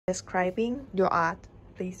Describing your art,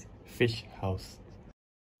 please. Fish house.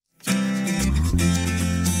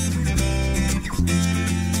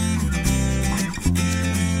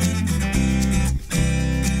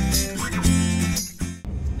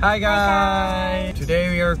 Hi guys! Today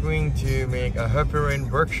we are going to make a herbarium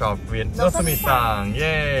workshop with Nozomi-san.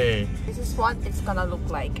 Yay! This is what it's gonna look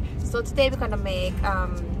like. So today we're gonna make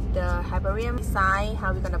the herbarium design,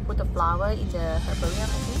 how we're gonna put the flower in the herbarium,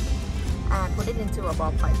 I think, and put it into a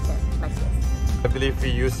ballpoint pen like this. I believe we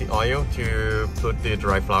use the oil to put the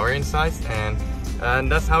dry flower inside, and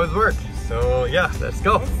that's how it works. So yeah, let's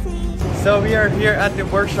go. Let's see. So we are here at the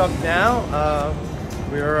workshop now.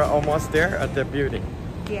 We are almost there at the building.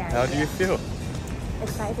 Yeah. How do you feel?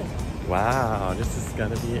 Exciting. Wow, this is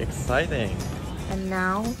gonna be exciting. And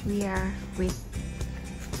now we are with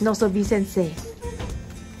Nozomi-sensei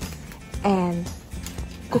and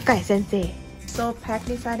Kookkai-sensei. So Pat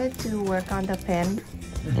decided to work on the pen.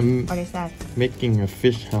 What is that? Making a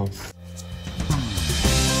fish house.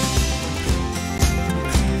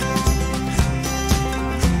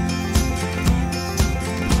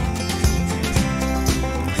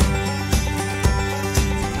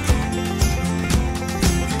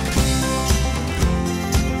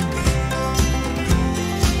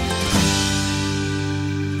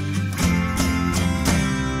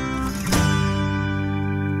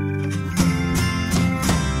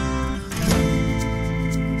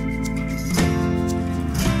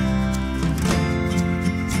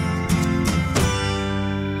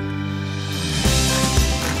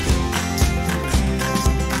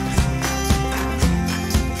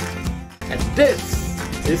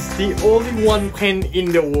 This is the only one pen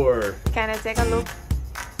in the world. Can I take a look?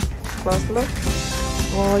 Close look.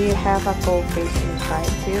 Oh, you have a goldfish inside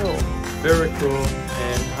too. Very cool,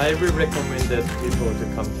 and highly recommended people to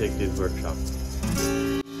come take this workshop.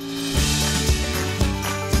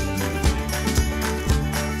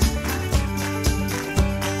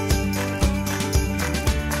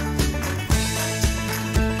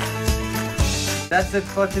 That's it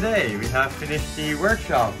for today. We have finished the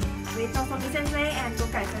workshop. With Nozomi-sensei and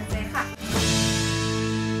Kookkai-sensei.